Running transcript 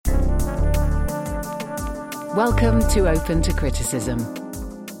Welcome to Open to Criticism.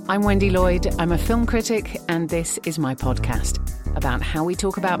 I'm Wendy Lloyd, I'm a film critic, and this is my podcast about how we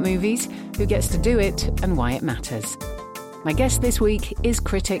talk about movies, who gets to do it, and why it matters. My guest this week is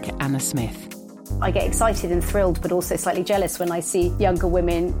critic Anna Smith. I get excited and thrilled, but also slightly jealous when I see younger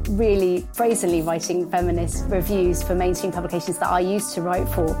women really brazenly writing feminist reviews for mainstream publications that I used to write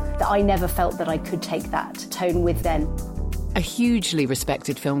for, that I never felt that I could take that tone with then. A hugely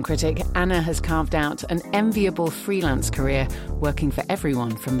respected film critic, Anna has carved out an enviable freelance career working for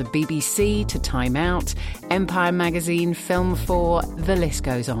everyone from the BBC to Time Out, Empire Magazine, Film 4, the list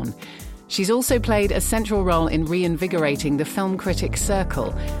goes on. She's also played a central role in reinvigorating the Film Critics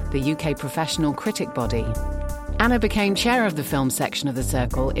Circle, the UK professional critic body. Anna became chair of the film section of the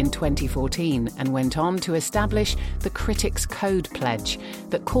Circle in 2014 and went on to establish the Critics Code Pledge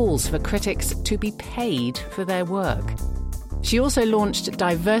that calls for critics to be paid for their work. She also launched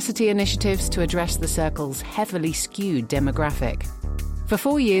diversity initiatives to address the Circle's heavily skewed demographic. For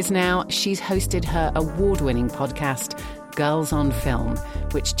 4 years now, she's hosted her award-winning podcast, Girls on Film,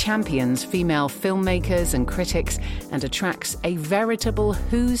 which champions female filmmakers and critics and attracts a veritable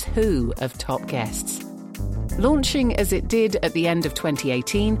who's who of top guests. Launching as it did at the end of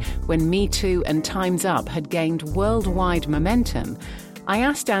 2018, when Me Too and Time's Up had gained worldwide momentum, I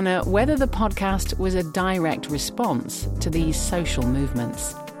asked Anna whether the podcast was a direct response to these social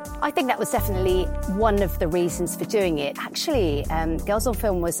movements. I think that was definitely one of the reasons for doing it. Actually, Girls on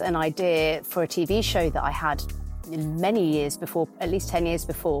Film was an idea for a TV show that I had many years before, at least 10 years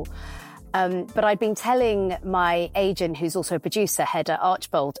before. But I'd been telling my agent, who's also a producer, Hedda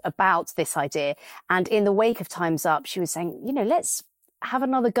Archbold, about this idea. And in the wake of Time's Up, she was saying, let's have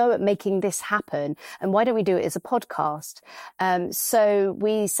another go at making this happen. And why don't we do it as a podcast? So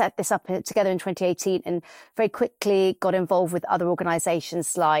we set this up together in 2018 and very quickly got involved with other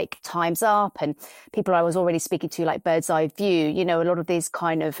organizations like Time's Up and people I was already speaking to like Bird's Eye View, a lot of these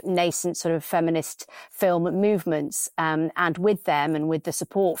kind of nascent sort of feminist film movements. And with them and with the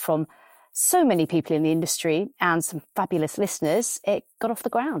support from so many people in the industry and some fabulous listeners, it got off the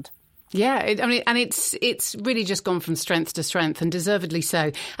ground. Yeah, it's really just gone from strength to strength, and deservedly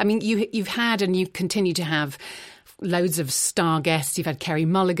so. I mean, you've had and you continue to have loads of star guests. You've had Kerry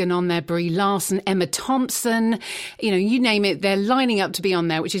Mulligan on there, Brie Larson, Emma Thompson, you name it, they're lining up to be on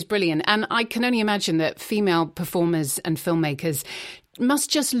there, which is brilliant. And I can only imagine that female performers and filmmakers must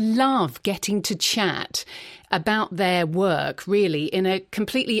just love getting to chat about their work, really, in a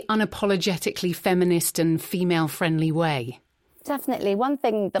completely unapologetically feminist and female-friendly way. Definitely. One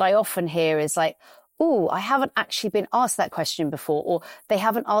thing that I often hear is like, oh, I haven't actually been asked that question before, or they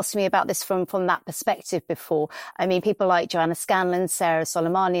haven't asked me about this from that perspective before. I mean, people like Joanna Scanlon, Sarah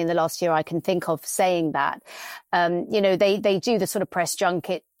Soleimani in the last year I can think of saying that. They do the sort of press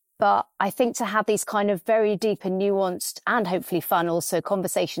junket. But I think to have these kind of very deep and nuanced and hopefully fun also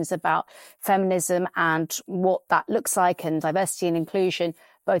conversations about feminism and what that looks like and diversity and inclusion,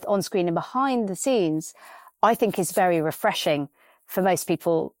 both on screen and behind the scenes, I think is very refreshing for most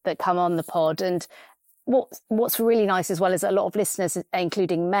people that come on the pod. And what's really nice as well is a lot of listeners,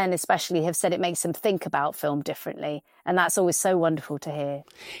 including men especially, have said it makes them think about film differently. And that's always so wonderful to hear.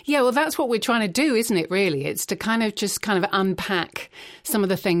 Yeah, well, that's what we're trying to do, isn't it, really? It's to kind of unpack some of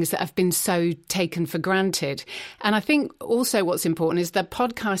the things that have been so taken for granted. And I think also what's important is the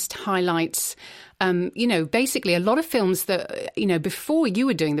podcast highlights basically a lot of films that, before you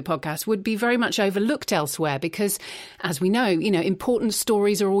were doing the podcast would be very much overlooked elsewhere because, as we know, important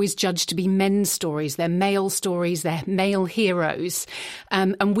stories are always judged to be men's stories. They're male stories, they're male heroes.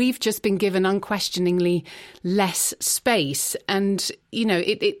 And we've just been given unquestioningly less space. And,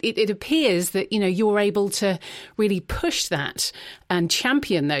 it appears that, you're able to really push that and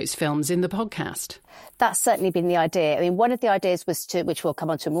champion those films in the podcast. That's certainly been the idea. I mean, one of the ideas was which we'll come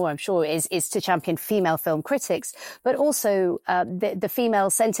on to more, I'm sure, is to champion female film critics, but also the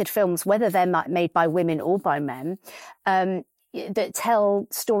female-centered films, whether they're made by women or by men, that tell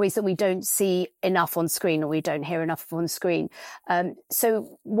stories that we don't see enough on screen or we don't hear enough on screen.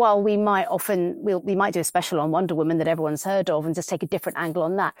 So while we might do a special on Wonder Woman that everyone's heard of and just take a different angle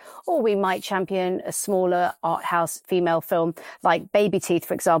on that, or we might champion a smaller art house female film like Baby Teeth,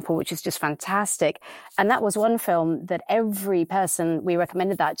 for example, which is just fantastic. And that was one film that every person we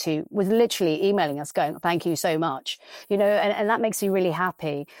recommended that to was literally emailing us going, thank you so much. And that makes me really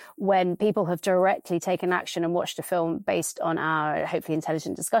happy when people have directly taken action and watched a film based on hour, hopefully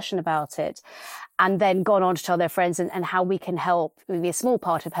intelligent discussion about it, and then gone on to tell their friends, and how we can help, be a small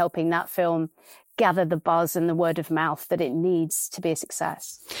part of helping that film gather the buzz and the word of mouth that it needs to be a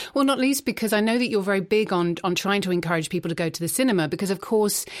success. Well, not least because I know that you're very big on trying to encourage people to go to the cinema, because, of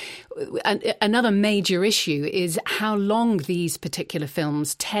course, another major issue is how long these particular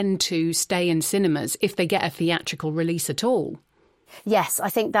films tend to stay in cinemas if they get a theatrical release at all. Yes, I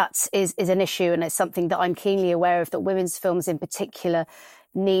think that is an issue, and it's something that I'm keenly aware of, that women's films in particular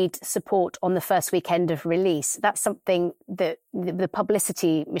need support on the first weekend of release. That's something that the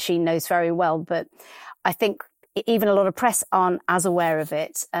publicity machine knows very well, but I think even a lot of press aren't as aware of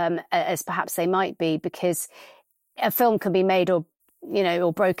it as perhaps they might be, because a film can be made or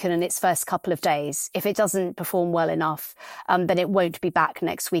broken in its first couple of days. If it doesn't perform well enough, then it won't be back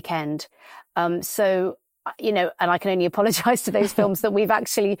next weekend. So, and I can only apologise to those films that we've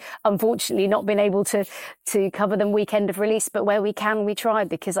actually, unfortunately, not been able to cover them weekend of release. But where we can, we try,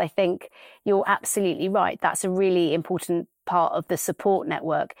 because I think you're absolutely right. That's a really important part of the support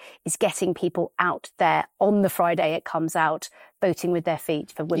network, is getting people out there on the Friday it comes out, voting with their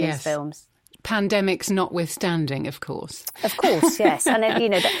feet for women's films. Pandemics notwithstanding, of course. Of course, yes. And,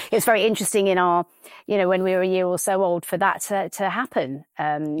 it's very interesting in our, when we were a year or so old, for that to happen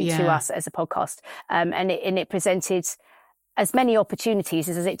to us as a podcast. And it presented as many opportunities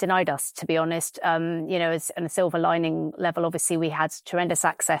as it denied us, to be honest. As on a silver lining level, obviously, we had tremendous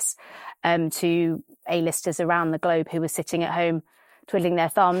access to A-listers around the globe who were sitting at home twiddling their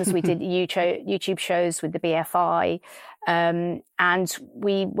thumbs. We did YouTube shows with the BFI. And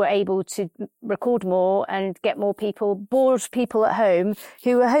we were able to record more and get more bored people at home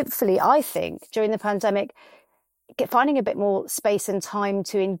who were hopefully, I think, during the pandemic, finding a bit more space and time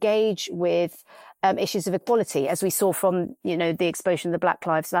to engage with issues of equality, as we saw from, the explosion of the Black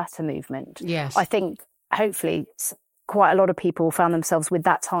Lives Matter movement. Yes. I think, hopefully, quite a lot of people found themselves with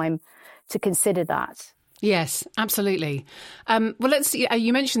that time to consider that. Yes, absolutely. Well, let's see.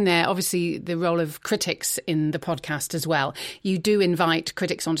 You mentioned there, obviously, the role of critics in the podcast as well. You do invite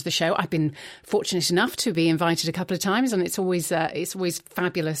critics onto the show. I've been fortunate enough to be invited a couple of times, and it's always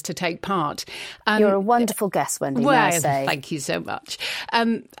fabulous to take part. You're a wonderful guest, Wendy, may I say. Thank you so much.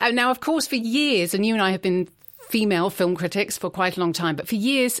 Now, of course, for years, and you and I have been female film critics for quite a long time, but for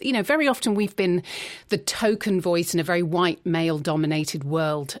years, very often we've been the token voice in a very white, male-dominated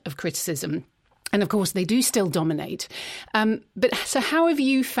world of criticism. And of course, they do still dominate. But so how have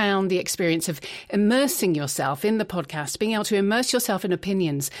you found the experience of immersing yourself in the podcast, being able to immerse yourself in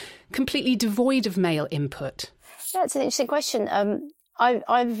opinions completely devoid of male input? Yeah, it's an interesting question.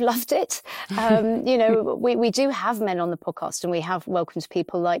 I've loved it. We do have men on the podcast, and we have welcomed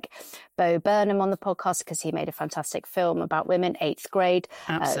people like Bo Burnham on the podcast because he made a fantastic film about women, 8th grade.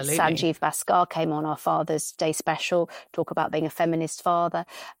 Absolutely. Sanjeev Bhaskar came on our Father's Day special, talk about being a feminist father.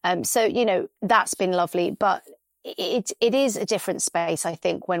 So, that's bin lovely. But it is a different space, I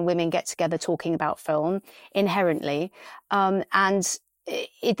think, when women get together talking about film inherently. And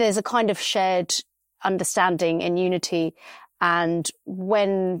there's a kind of shared understanding and unity. And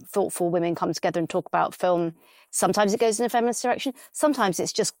when thoughtful women come together and talk about film, sometimes it goes in a feminist direction. Sometimes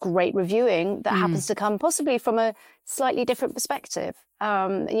it's just great reviewing that happens to come possibly from a slightly different perspective,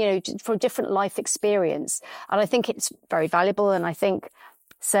 from a different life experience. And I think it's very valuable. And I think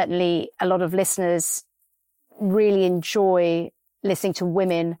certainly a lot of listeners really enjoy listening to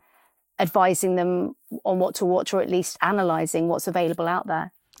women advising them on what to watch, or at least analysing what's available out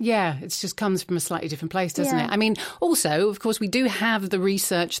there. Yeah, it just comes from a slightly different place, doesn't it? I mean, also, of course, we do have the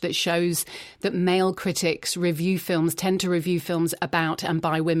research that shows that male critics tend to review films about and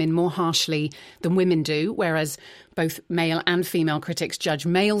by women more harshly than women do, whereas both male and female critics judge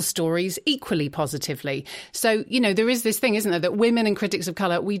male stories equally positively. So, there is this thing, isn't there, that women and critics of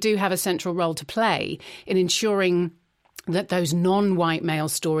colour, we do have a central role to play in ensuring that those non-white male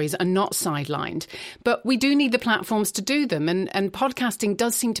stories are not sidelined. But we do need the platforms to do them. And podcasting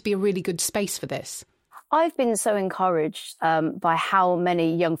does seem to be a really good space for this. I've been so encouraged by how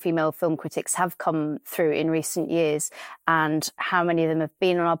many young female film critics have come through in recent years, and how many of them have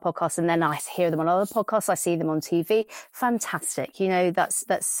been on our podcast. And then I hear them on other podcasts. I see them on TV. Fantastic.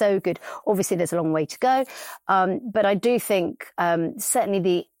 That's so good. Obviously, there's a long way to go. But I do think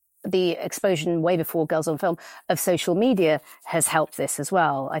certainly the explosion way before Girls on Film of social media has helped this as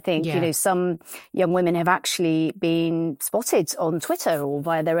well. I think, some young women have actually been spotted on Twitter or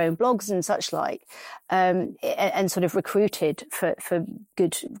via their own blogs and such like, and sort of recruited for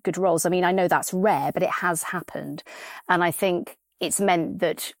good roles. I mean, I know that's rare, but it has happened. And I think it's meant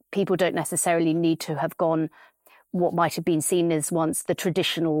that people don't necessarily need to have gone what might have been seen as once the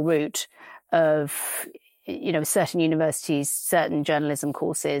traditional route of certain universities, certain journalism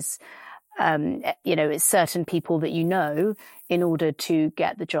courses, it's certain people that in order to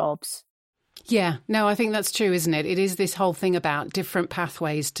get the jobs. Yeah, no, I think that's true, isn't it? It is this whole thing about different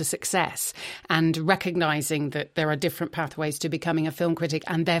pathways to success and recognising that there are different pathways to becoming a film critic,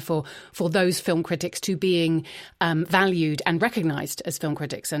 and therefore for those film critics to being valued and recognised as film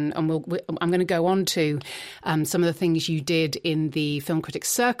critics. And I'm going to go on to some of the things you did in the Film Critics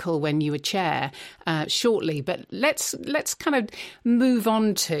Circle when you were chair shortly. But let's kind of move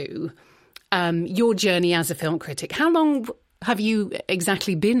on to your journey as a film critic. How long have you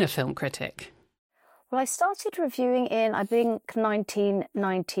exactly been a film critic? Well, I started reviewing in, I think,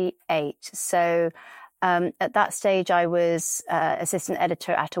 1998. So at that stage, I was assistant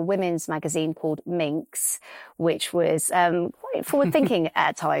editor at a women's magazine called Minx, which was quite forward-thinking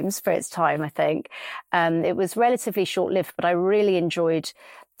at times for its time, I think. It was relatively short-lived, but I really enjoyed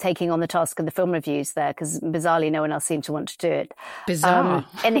taking on the task of the film reviews there, because bizarrely no one else seemed to want to do it. Bizarre.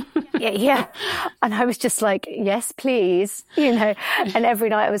 And I was just like, yes, please, and every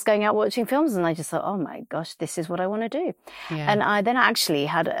night I was going out watching films, and I just thought, oh my gosh, this is what I want to do. Yeah. And I then actually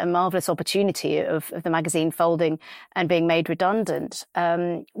had a marvellous opportunity of the magazine folding and being made redundant,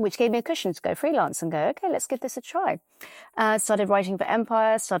 which gave me a cushion to go freelance and go, okay, let's give this a try. Started writing for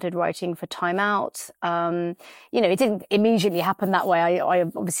Empire, started writing for Time Out. It didn't immediately happen that way. I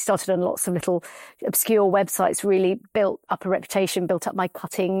obviously started on lots of little obscure websites, really built up a reputation, built up my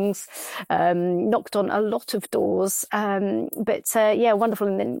cuttings, knocked on a lot of doors. Wonderful.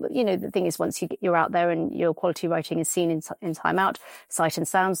 And then, the thing is, once you're out there and your quality writing is seen in Time Out, Sight and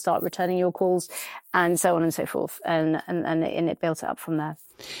Sound start returning your calls, and so on and so forth. And it built it up from there.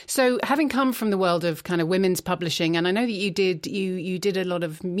 So having come from the world of kind of women's publishing, and I know that you did a lot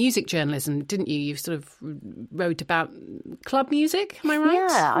of music journalism, didn't you? You sort of wrote about club music, am I right?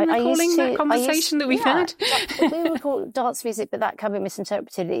 Yeah. I'm recalling that conversation that we've had. We would call it dance music, but that can be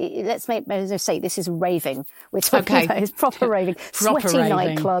misinterpreted. Let's say this is raving. We're talking about it's proper raving. Sweaty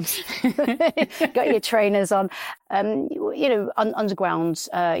nightclubs. Got your trainers on. Underground,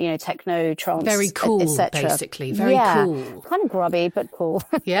 techno, trance. Very cool, basically. Very cool. Kind of grubby, but cool.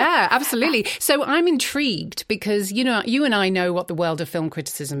 Yeah, absolutely. So I'm intrigued because, you and I know what the world of film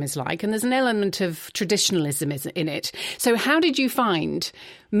criticism is like, and there's an element of traditionalism in it. So how did you find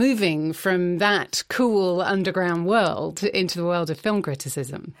moving from that cool underground world into the world of film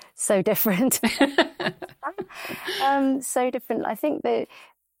criticism? So different. So different. I think that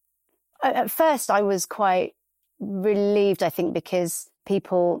at first I was quite relieved, I think, because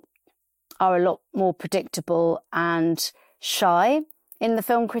people are a lot more predictable and shy in the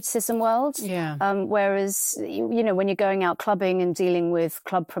film criticism world. Yeah. Whereas, when you're going out clubbing and dealing with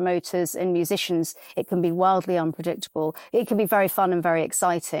club promoters and musicians, it can be wildly unpredictable. It can be very fun and very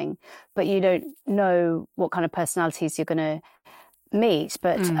exciting, but you don't know what kind of personalities you're going to meet.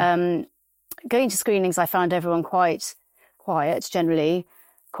 But going to screenings, I found everyone quite quiet, generally,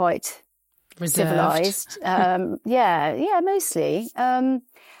 quite reserved. Civilized. Mostly.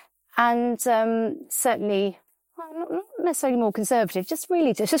 Certainly, not necessarily more conservative, just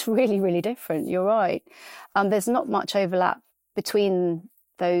really, really different. You're right. There's not much overlap between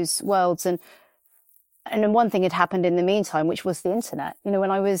those worlds. And then one thing had happened in the meantime, which was the internet.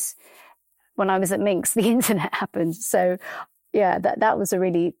 When I was at Minx, the internet happened. So yeah, that was a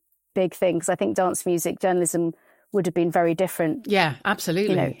really big thing, because I think dance music journalism would have been very different. Yeah,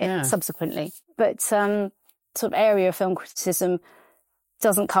 absolutely. Subsequently. But sort of area of film criticism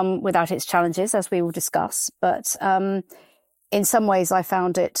doesn't come without its challenges, as we will discuss. But in some ways, I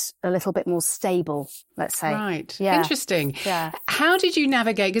found it a little bit more stable, let's say. Right. Yeah. Interesting. Yeah. How did you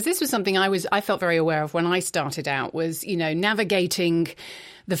navigate? Because this was something I felt very aware of when I started out, was, navigating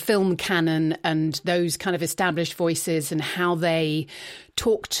the film canon and those kind of established voices and how they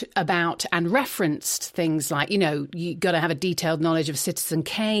talked about and referenced things like, you got to have a detailed knowledge of Citizen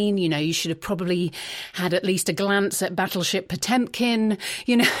Kane. You should have probably had at least a glance at Battleship Potemkin.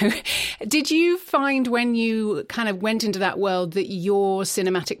 Did you find when you kind of went into that world that your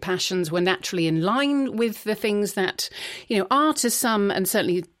cinematic passions were naturally in line with the things that, are to some, and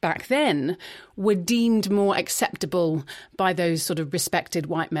certainly back then, were deemed more acceptable by those sort of respected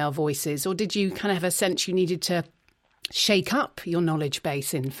white male voices? Or did you kind of have a sense you needed to shake up your knowledge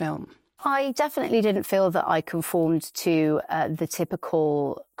base in film? I definitely didn't feel that I conformed to the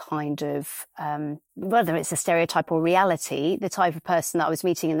typical kind of, whether it's a stereotype or reality, the type of person that I was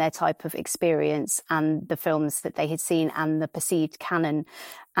meeting and their type of experience and the films that they had seen and the perceived canon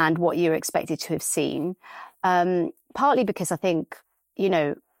and what you're expected to have seen. Partly because I think,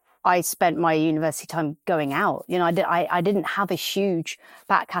 I spent my university time going out. You know, I didn't have a huge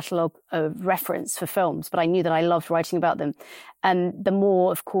back catalogue of reference for films, but I knew that I loved writing about them. And the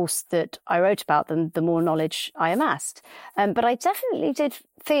more, of course, that I wrote about them, the more knowledge I amassed. But I definitely did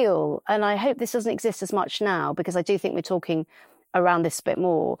feel, and I hope this doesn't exist as much now, because I do think we're talking around this a bit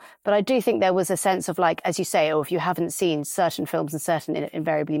more, but I do think there was a sense of, like, as you say, if you haven't seen certain films and certain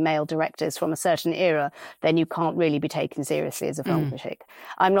invariably male directors from a certain era, then you can't really be taken seriously as a film critic.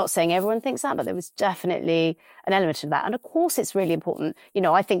 I'm not saying everyone thinks that, but there was definitely an element of that. And of course, it's really important. You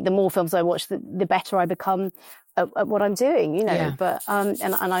know, I think the more films I watch, the better I become at what I'm doing, you know. Yeah. But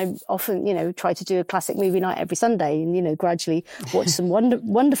and I often, you know, try to do a classic movie night every Sunday, and, you know, gradually watch some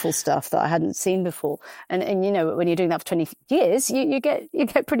wonderful stuff that I hadn't seen before. And you know, when you're doing that for 20 years, you get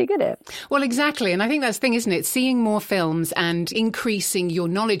pretty good at it. Well, exactly. And I think that's the thing, isn't it? Seeing more films and increasing your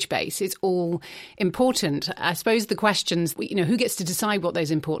knowledge base is all important. I suppose the questions, you know, who gets to decide what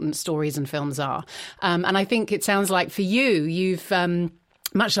those important stories and films are? And I think it sounds like for you, you've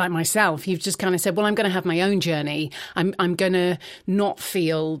much like myself, you've just kind of said, well, I'm going to have my own journey. I'm going to not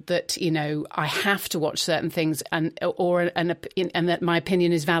feel that, you know, I have to watch certain things and that my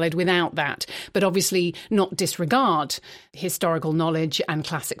opinion is valid without that. But obviously not disregard historical knowledge and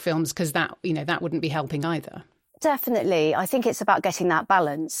classic films, because that, you know, that wouldn't be helping either. Definitely. I think it's about getting that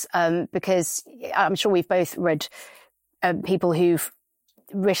balance, because I'm sure we've both read people who've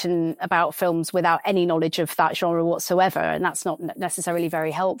written about films without any knowledge of that genre whatsoever, and that's not necessarily very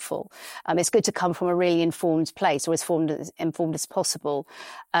helpful. It's good to come from a really informed place, or as informed as possible,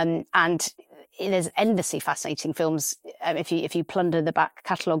 and there's endlessly fascinating films if you plunder the back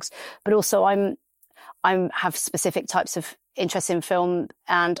catalogues. But also, I have specific types of interest in film,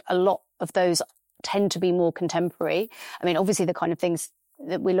 and a lot of those tend to be more contemporary. I mean, obviously, the kind of things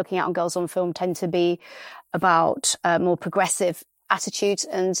that we're looking at on Girls on Film tend to be about more progressive attitudes,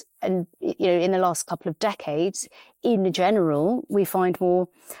 and you know, in the last couple of decades, in general, we find more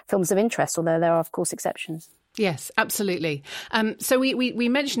films of interest, although there are, of course, exceptions. Yes, absolutely. So we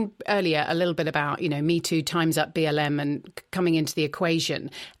mentioned earlier a little bit about, you know, Me Too, Time's Up, BLM, and coming into the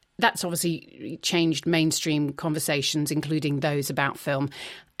equation. That's obviously changed mainstream conversations, including those about film.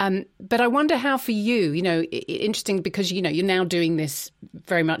 But I wonder how for you, you know, interesting because, you know, you're now doing this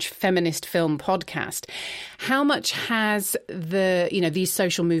very much feminist film podcast. How much has these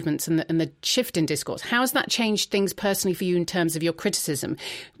social movements and the shift in discourse, how has that changed things personally for you in terms of your criticism?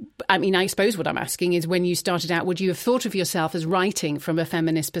 I mean, I suppose what I'm asking is, when you started out, would you have thought of yourself as writing from a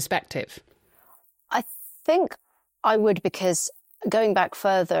feminist perspective? I think I would, because going back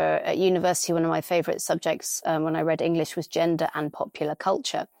further, at university, one of my favourite subjects when I read English was gender and popular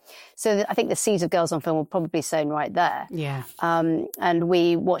culture. So I think the seeds of Girls on Film were probably sown right there. Yeah. And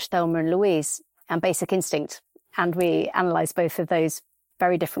we watched Thelma and Louise and Basic Instinct, and we analysed both of those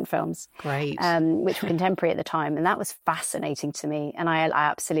very different films. Great. Which were contemporary at the time. And that was fascinating to me. And I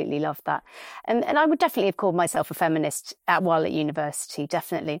absolutely loved that. And I would definitely have called myself a feminist while at university,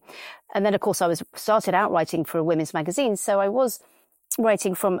 definitely. And then, of course, I started out writing for a women's magazine. So I was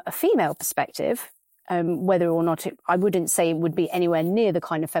writing from a female perspective, whether or not I wouldn't say it would be anywhere near the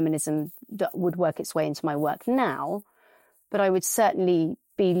kind of feminism that would work its way into my work now. But I would certainly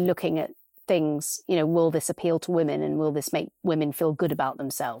be looking at things, you know, will this appeal to women, and will this make women feel good about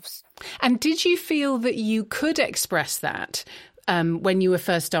themselves? And did you feel that you could express that when you were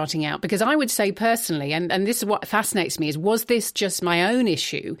first starting out? Because I would say personally, and this is what fascinates me, was this just my own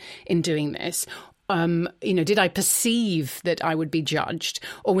issue in doing this? Did I perceive that I would be judged,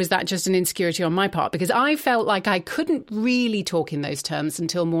 or was that just an insecurity on my part? Because I felt like I couldn't really talk in those terms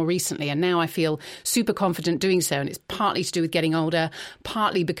until more recently. And now I feel super confident doing so. And it's partly to do with getting older,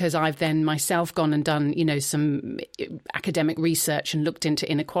 partly because I've then myself gone and done, you know, some academic research and looked into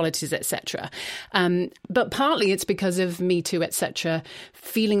inequalities, etc. But partly it's because of Me Too, etc.,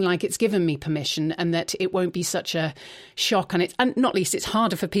 feeling like it's given me permission, and that it won't be such a shock. And not least, it's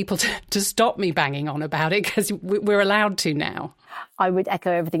harder for people to stop me banging on about it, because we're allowed to now. I would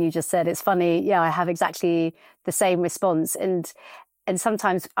echo everything you just said. It's funny. Yeah, I have exactly the same response. And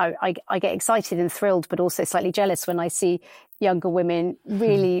sometimes I get excited and thrilled, but also slightly jealous when I see younger women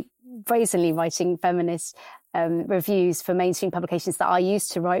really brazenly writing feminist reviews for mainstream publications that I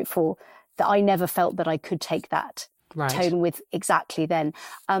used to write for, that I never felt that I could take that tone with exactly then.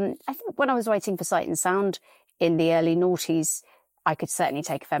 I think when I was writing for Sight and Sound in the early noughties, I could certainly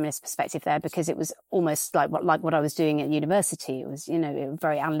take a feminist perspective there, because it was almost like what I was doing at university. It was, you know,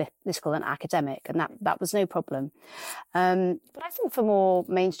 very analytical and academic, and that was no problem. But I think for more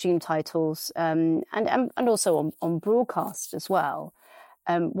mainstream titles, and also on broadcast as well,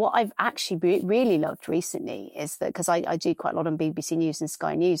 What I've actually really loved recently is that, because I do quite a lot on BBC News and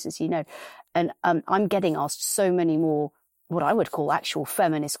Sky News, as you know, and I'm getting asked so many more what I would call actual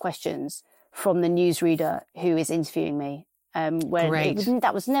feminist questions from the newsreader who is interviewing me.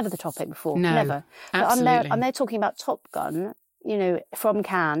 That was never the topic before. No, never. absolutely. I'm there talking about Top Gun, from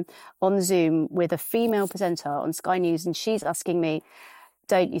Cannes on Zoom with a female presenter on Sky News, and she's asking me,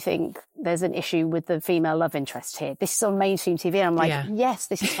 don't you think there's an issue with the female love interest here? This is on mainstream TV. And I'm like, yes,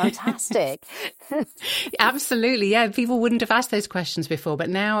 this is fantastic. Absolutely. Yeah. People wouldn't have asked those questions before, but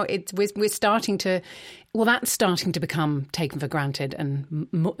now we're starting to, that's starting to become taken for granted, and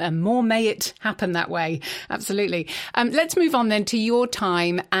more may it happen that way. Absolutely. Let's move on then to your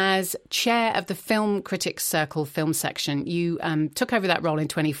time as chair of the Film Critics Circle film section. You took over that role in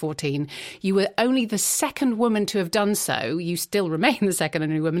 2014. You were only the second woman to have done so. You still remain the second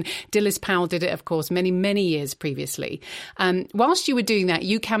only woman. Dilys Powell did it, of course, many, many years previously. Whilst you were doing that,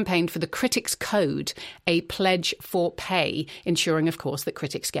 you campaigned for the Critics Code, a pledge for pay, ensuring, of course, that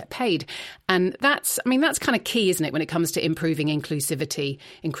critics get paid. And that's kind of key, isn't it, when it comes to improving inclusivity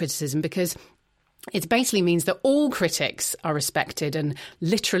in criticism, because it basically means that all critics are respected and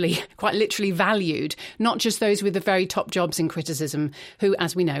quite literally valued, not just those with the very top jobs in criticism who,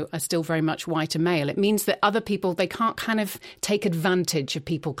 as we know, are still very much white and male. It means that other people, they can't kind of take advantage of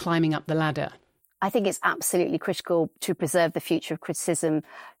people climbing up the ladder. I think it's absolutely critical to preserve the future of criticism,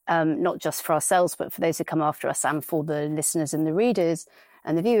 not just for ourselves, but for those who come after us and for the listeners and the readers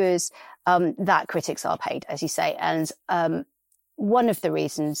and the viewers, that critics are paid, as you say. And one of the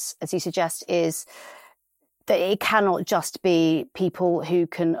reasons, as you suggest, is that it cannot just be people who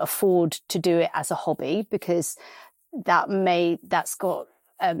can afford to do it as a hobby, because that's got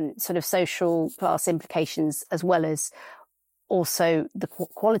sort of social class implications as well as also the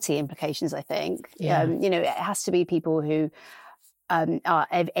quality implications, I think. Yeah. It has to be people who are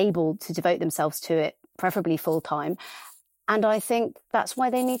able to devote themselves to it, preferably full time. And I think that's why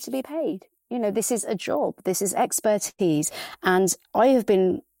they need to be paid. This is a job, this is expertise. And I have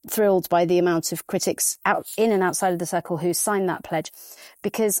been thrilled by the amount of critics out in and outside of the circle who signed that pledge,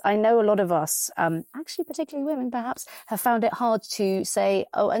 because I know a lot of us, actually particularly women perhaps, have found it hard to say,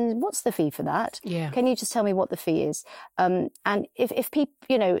 oh, and what's the fee for that? Yeah. Can you just tell me what the fee is? And if people,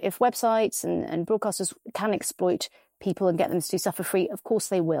 if websites and broadcasters can exploit people and get them to do stuff for free, of course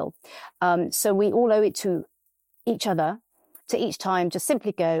they will. So we all owe it to each other to each time just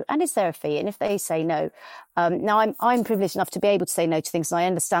simply go, and is there a fee? And if they say no, now I'm privileged enough to be able to say no to things, and I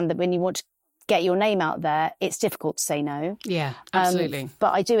understand that when you want to get your name out there, it's difficult to say no. Yeah, absolutely.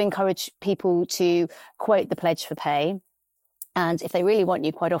 But I do encourage people to quote the pledge for pay. And if they really want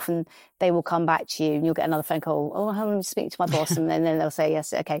you, quite often they will come back to you and you'll get another phone call. Oh, how am I speaking to my boss? And then they'll say,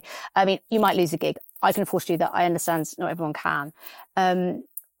 yes, okay. I mean, you might lose a gig. I can afford to do that. I understand not everyone can.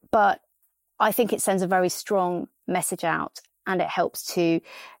 But I think it sends a very strong message out. And it helps to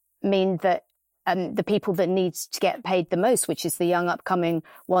mean that the people that need to get paid the most, which is the young upcoming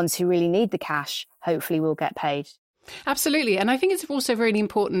ones who really need the cash, hopefully will get paid. Absolutely. And I think it's also really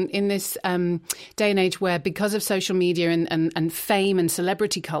important in this day and age where, because of social media and fame and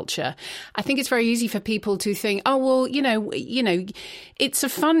celebrity culture, I think it's very easy for people to think, oh, well, it's a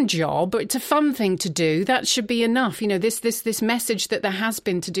fun job, or it's a fun thing to do. That should be enough. This message that there has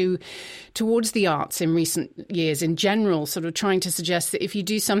been to do towards the arts in recent years in general, sort of trying to suggest that if you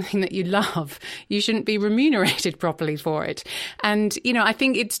do something that you love, you shouldn't be remunerated properly for it. And, I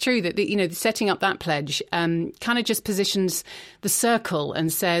think it's true that, setting up that pledge kind of just positions the circle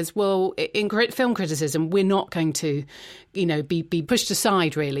and says, well, in film criticism, we're not going to, be pushed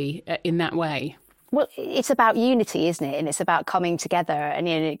aside really in that way. Well, it's about unity, isn't it? And it's about coming together.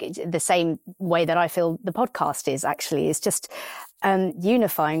 And the same way that I feel the podcast is actually, is just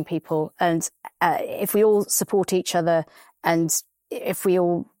unifying people. And if we all support each other, and if we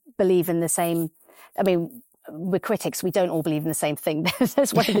all believe in the same, we're critics, we don't all believe in the same thing.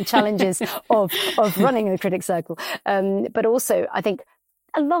 That's one of the challenges of running a critic circle. But also, I think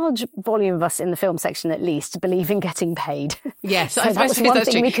a large volume of us in the film section, at least, believe in getting paid. Yes, so that's one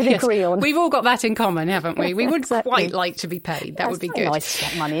thing we could agree on. We've all got that in common, haven't we? We would quite like to be paid. That would be good. Nice to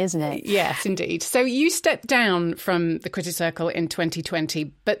get money, isn't it? Yes, indeed. So you stepped down from the Critics Circle in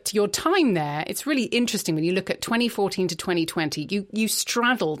 2020, but your time there, it's really interesting when you look at 2014 to 2020. You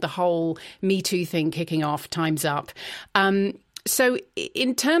straddled the whole Me Too thing kicking off, Time's Up. So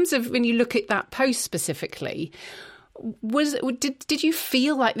in terms of when you look at that post specifically, did you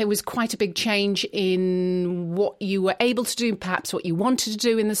feel like there was quite a big change in what you were able to do, perhaps what you wanted to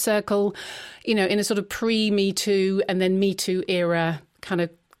do in the circle, in a sort of pre-Me Too and then Me Too era kind of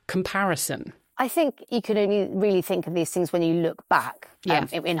comparison? I think you can only really think of these things when you look back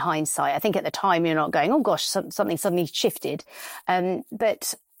in hindsight. I think at the time you're not going, oh gosh, something suddenly shifted.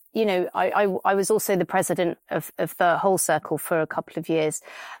 But, you know, I was also the president of the Whole Circle for a couple of years,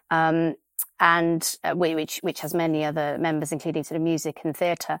 and which has many other members, including sort of music and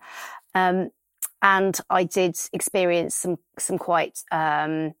theatre. And I did experience some quite,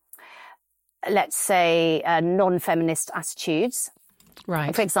 let's say, non-feminist attitudes.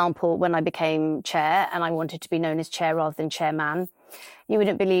 Right. For example, when I became chair and I wanted to be known as chair rather than chairman, you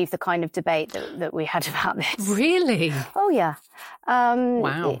wouldn't believe the kind of debate that we had about this. Really? Oh, yeah.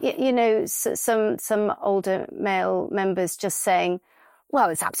 Wow. You know, some older male members just saying, well,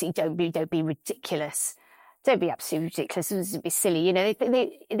 it's absolutely, don't be ridiculous. Don't be absolutely ridiculous. It would be silly. You know,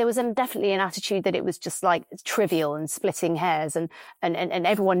 there was definitely an attitude that it was just like trivial and splitting hairs and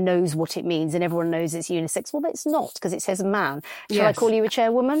everyone knows what it means and everyone knows it's unisex. Well, it's not, because it says man. Shall I call you a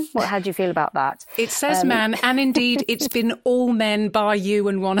chairwoman? How do you feel about that? It says man, and indeed it's been all men bar you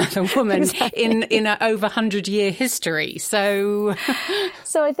and one other woman in an over 100-year history. So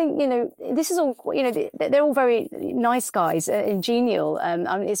I think, you know, this is all, you know, they're all very nice guys and genial.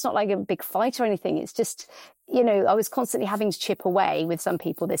 It's not like a big fight or anything. It's just, you know, I was constantly having to chip away with some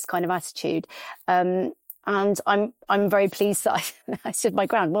people this kind of attitude. And I'm very pleased that I stood my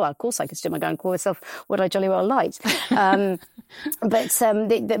ground. Well, of course I could stand my ground and call myself what I jolly well liked. But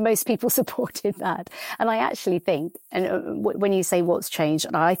that most people supported that. And I actually think, and when you say what's changed,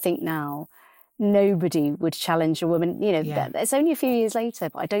 and I think now nobody would challenge a woman, you know, it's only a few years later,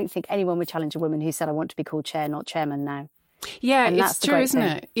 but I don't think anyone would challenge a woman who said, I want to be called chair, not chairman now. Yeah, it's true, isn't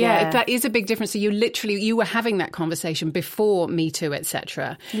it? Yeah, that is a big difference. So you were having that conversation before Me Too,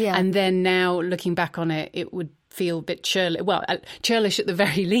 etc. Yeah. And then now looking back on it, it would feel a bit churlish at the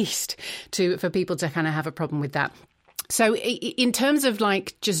very least for people to kind of have a problem with that. So in terms of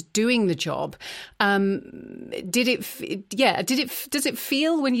like just doing the job, does it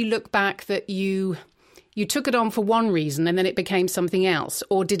feel when you look back that you took it on for one reason and then it became something else?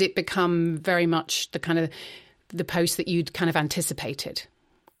 Or did it become very much the post that you'd kind of anticipated?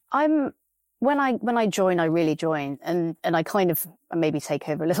 When I joined, I really joined, and I kind of maybe take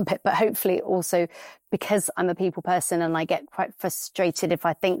over a little bit, but hopefully also because I'm a people person and I get quite frustrated if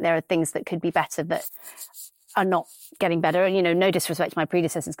I think there are things that could be better that are not getting better. And, you know, no disrespect to my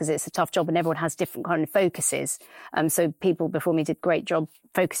predecessors because it's a tough job and everyone has different kind of focuses. So people before me did a great job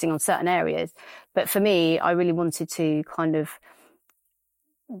focusing on certain areas. But for me, I really wanted to kind of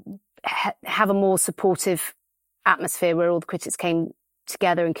have a more supportive atmosphere where all the critics came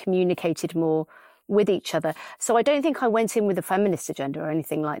together and communicated more with each other. So I don't think I went in with a feminist agenda or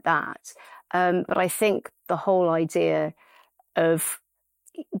anything like that. But I think the whole idea of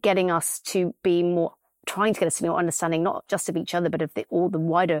getting us to be more, trying to get us to be more understanding, not just of each other, but of all the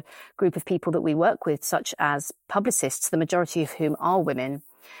wider group of people that we work with, such as publicists, the majority of whom are women,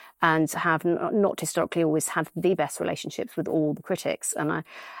 and have not historically always had the best relationships with all the critics. And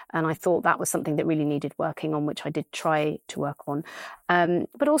I thought that was something that really needed working on, which I did try to work on.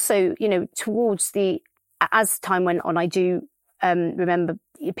 But also, you know, as time went on, I do remember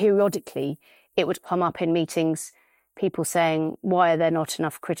periodically it would come up in meetings, people saying, why are there not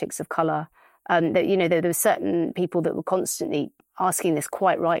enough critics of colour? That, you know, there were certain people that were constantly asking this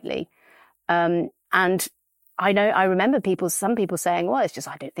quite rightly. And I remember some people saying, well, it's just,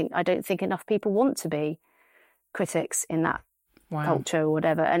 I don't think enough people want to be critics in that culture or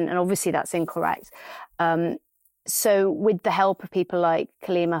whatever. And obviously that's incorrect. So with the help of people like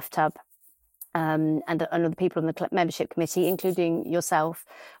Khalil Maftab, and other people on the membership committee, including yourself,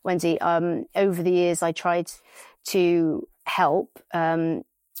 Wendy, over the years, I tried to help,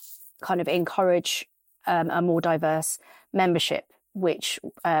 kind of encourage, a more diverse membership, which,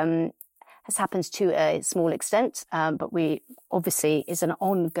 has happened to a small extent, but obviously is an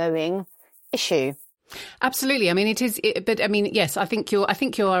ongoing issue. Absolutely. I mean, it is. But I mean, yes, I think you're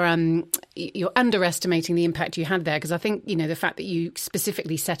underestimating the impact you had there, because I think, you know, the fact that you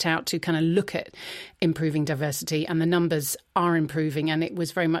specifically set out to kind of look at improving diversity, and the numbers are improving, and it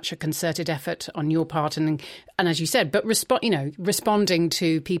was very much a concerted effort on your part, and as you said, but responding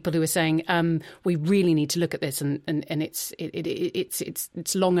to people who are saying we really need to look at this, and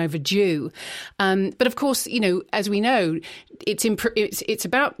it's long overdue. But of course, you know, as we know, it's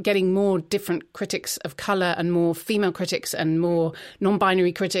about getting more different critics of colour and more female critics and more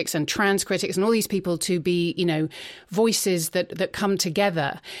non-binary critics and trans critics and all these people to be, you know, voices that come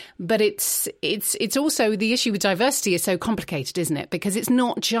together. But it's also, the issue with diversity is so complicated, isn't it? Because it's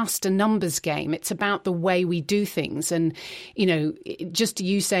not just a numbers game. It's about the way we do things. And, you know, just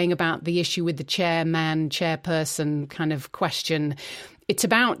you saying about the issue with the chairperson kind of question, it's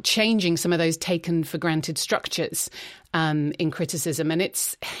about changing some of those taken for granted structures in criticism. And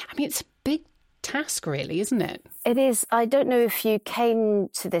it's a big task, really, isn't it? It is. I don't know if you came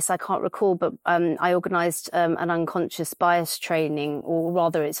to this, I can't recall, but I organised an unconscious bias training, or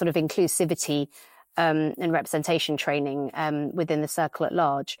rather it's sort of inclusivity and representation training within the circle at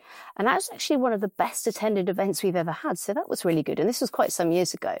large. And that was actually one of the best attended events we've ever had. So that was really good. And this was quite some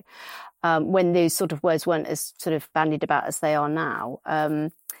years ago, when those sort of words weren't as sort of bandied about as they are now.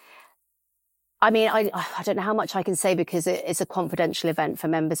 I don't know how much I can say because it's a confidential event for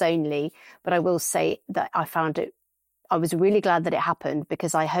members only, but I will say that I was really glad that it happened,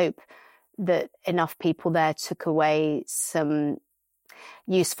 because I hope that enough people there took away some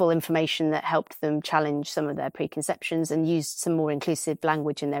useful information that helped them challenge some of their preconceptions and used some more inclusive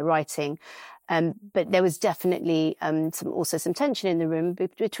language in their writing. But there was definitely some tension in the room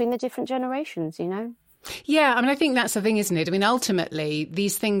between the different generations, you know? Yeah, I think that's the thing, isn't it? Ultimately,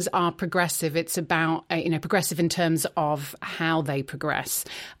 these things are progressive. It's about, progressive in terms of how they progress.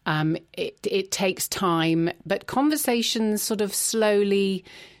 It takes time, but conversations sort of slowly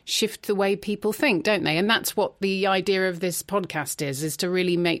shift the way people think, don't they? And that's what the idea of this podcast is to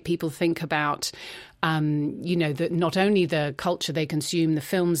really make people think about not only the culture they consume, the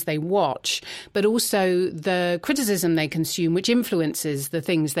films they watch, but also the criticism they consume, which influences the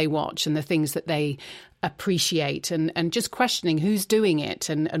things they watch and the things that they appreciate, and just questioning who's doing it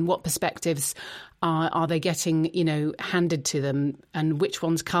and what perspectives are they getting, handed to them, and which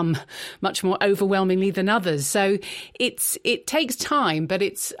ones come much more overwhelmingly than others. So it takes time, but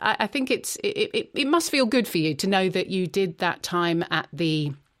I think it must feel good for you to know that you did that time at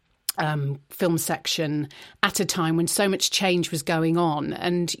the film section at a time when so much change was going on,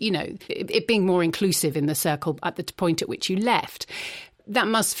 and it being more inclusive in the circle at the point at which you left. You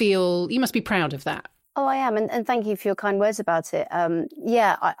must be proud of that. Oh, I am, and thank you for your kind words about it.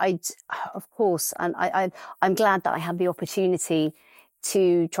 I of course, and I'm glad that I had the opportunity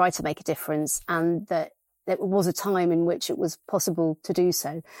to try to make a difference, and that there was a time in which it was possible to do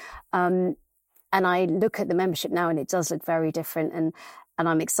so. And I look at the membership now, and it does look very different, and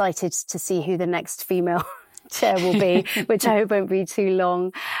I'm excited to see who the next female chair will be, which I hope won't be too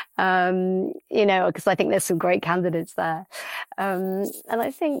long, because I think there's some great candidates there. And I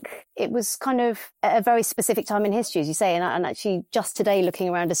think it was kind of a very specific time in history, as you say, and actually just today looking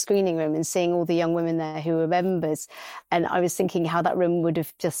around a screening room and seeing all the young women there who were members, and I was thinking how that room would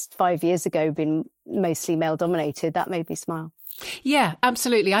have just 5 years ago been mostly male dominated. That made me smile. Yeah,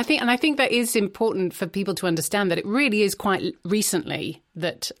 absolutely. I think that is important for people to understand, that it really is quite recently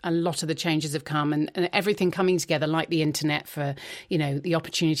that a lot of the changes have come, and everything coming together, like the internet, for, the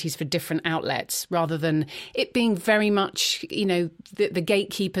opportunities for different outlets, rather than it being very much, the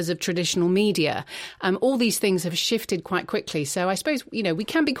gatekeepers of traditional media. All these things have shifted quite quickly. So I suppose, we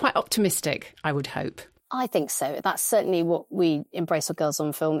can be quite optimistic, I would hope. I think so. That's certainly what we embrace at Girls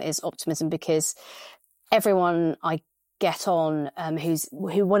on Film, is optimism, because everyone I get on, who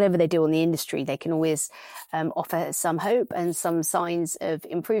whatever they do in the industry, they can always offer some hope and some signs of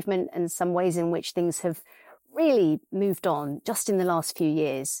improvement, and some ways in which things have really moved on just in the last few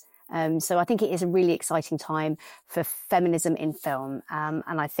years. So I think it is a really exciting time for feminism in film,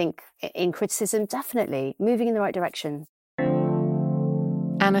 and I think in criticism, definitely moving in the right direction.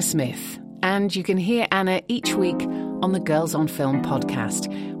 Anna Smith. And you can hear Anna each week on the Girls on Film podcast,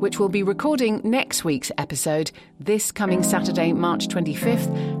 which will be recording next week's episode this coming Saturday, March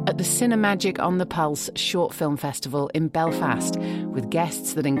 25th, at the Cinemagic on the Pulse Short Film Festival in Belfast, with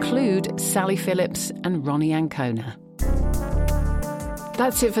guests that include Sally Phillips and Ronnie Ancona.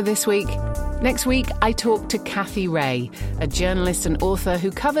 That's it for this week. Next week, I talk to Kathy Ray, a journalist and author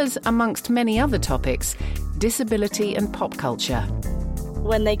who covers, amongst many other topics, disability and pop culture.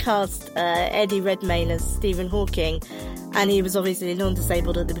 When they cast Eddie Redmayne as Stephen Hawking, and he was obviously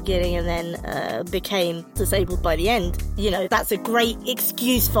non-disabled at the beginning and then became disabled by the end, that's a great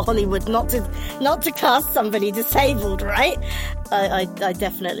excuse for Hollywood not to cast somebody disabled, right? I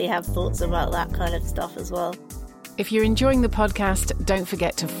definitely have thoughts about that kind of stuff as well. If you're enjoying the podcast, don't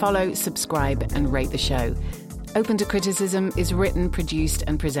forget to follow, subscribe and rate the show. Open to Criticism is written, produced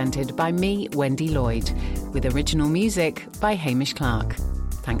and presented by me, Wendy Lloyd, with original music by Hamish Clark.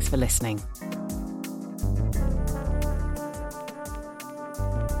 Thanks for listening.